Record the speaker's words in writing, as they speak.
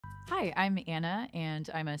Hi, I'm Anna, and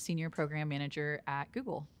I'm a senior program manager at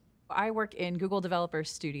Google. I work in Google Developer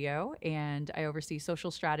Studio, and I oversee social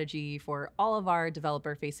strategy for all of our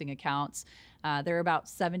developer facing accounts. There are about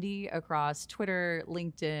 70 across Twitter,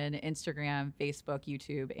 LinkedIn, Instagram, Facebook,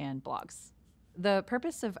 YouTube, and blogs. The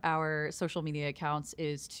purpose of our social media accounts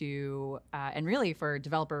is and really for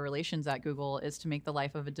developer relations at Google, is to make the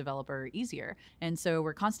life of a developer easier. And so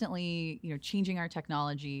we're constantly, changing our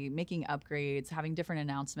technology, making upgrades, having different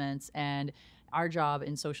announcements, and our job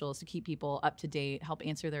in social is to keep people up to date, help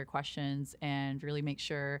answer their questions, and really make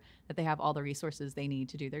sure that they have all the resources they need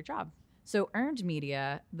to do their job. So, earned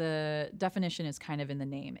media, the definition is kind of in the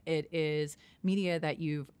name. It is media that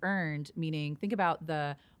you've earned, meaning think about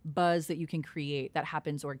the buzz that you can create that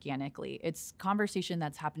happens organically. It's conversation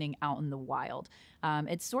that's happening out in the wild.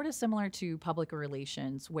 It's sort of similar to public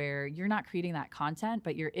relations, where you're not creating that content,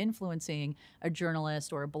 but you're influencing a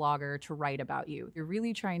journalist or a blogger to write about you. You're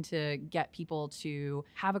really trying to get people to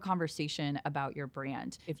have a conversation about your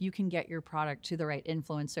brand. If you can get your product to the right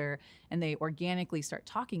influencer and they organically start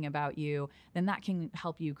talking about you, then that can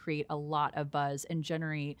help you create a lot of buzz and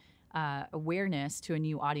generate awareness to a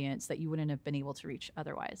new audience that you wouldn't have been able to reach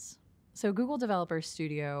otherwise. So, Google Developer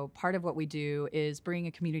Studio, part of what we do is bring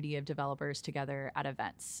a community of developers together at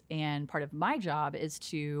events. And part of my job is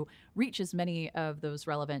to reach as many of those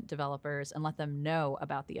relevant developers and let them know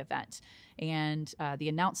about the event and the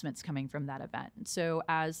announcements coming from that event. So,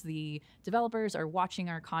 as the developers are watching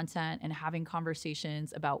our content and having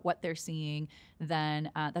conversations about what they're seeing,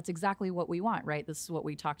 then that's exactly what we want, right? This is what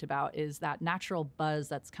we talked about, is that natural buzz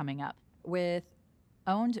that's coming up. With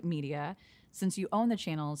owned media, since you own the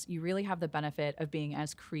channels, you really have the benefit of being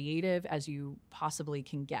as creative as you possibly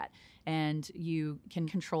can get. And you can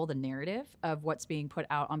control the narrative of what's being put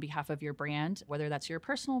out on behalf of your brand, whether that's your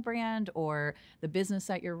personal brand or the business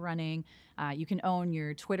that you're running. You can own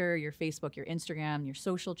your Twitter, your Facebook, your Instagram, your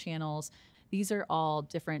social channels. These are all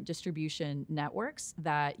different distribution networks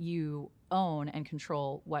that you own and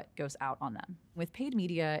control what goes out on them. With paid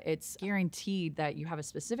media, it's guaranteed that you have a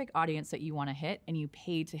specific audience that you want to hit and you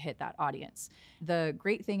pay to hit that audience. The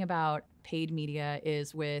great thing about paid media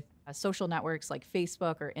is with social networks like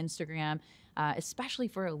Facebook or Instagram, especially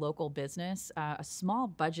for a local business, a small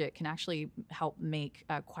budget can actually help make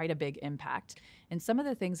quite a big impact. And some of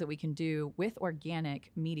the things that we can do with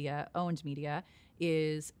organic media, owned media,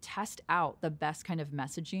 is test out the best kind of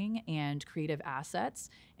messaging and creative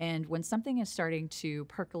assets. And when something is starting to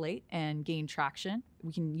percolate and gain traction,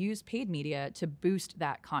 we can use paid media to boost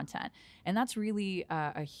that content. And that's really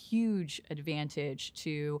a huge advantage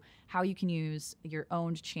to how you can use your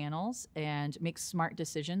owned channels and make smart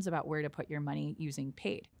decisions about where to put your money using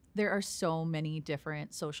paid. There are so many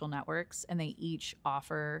different social networks, and they each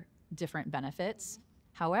offer different benefits.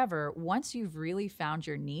 However, once you've really found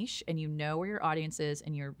your niche and you know where your audience is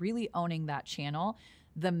and you're really owning that channel,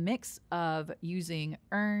 the mix of using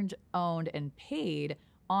earned, owned, and paid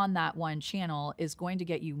on that one channel is going to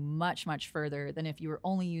get you much, much further than if you were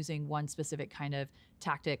only using one specific kind of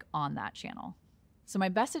tactic on that channel. So my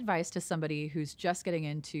best advice to somebody who's just getting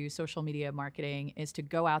into social media marketing is to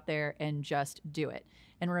go out there and just do it.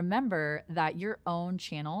 And remember that your own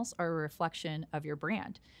channels are a reflection of your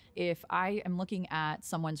brand. If I am looking at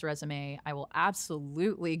someone's resume, I will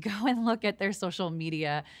absolutely go and look at their social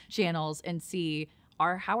media channels and see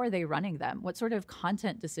how are they running them? What sort of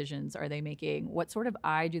content decisions are they making? What sort of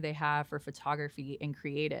eye do they have for photography and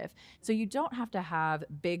creative? So you don't have to have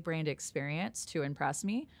big brand experience to impress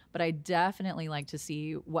me, but I definitely like to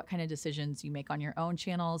see what kind of decisions you make on your own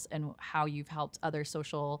channels and how you've helped other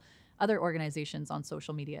organizations on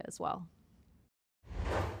social media as well.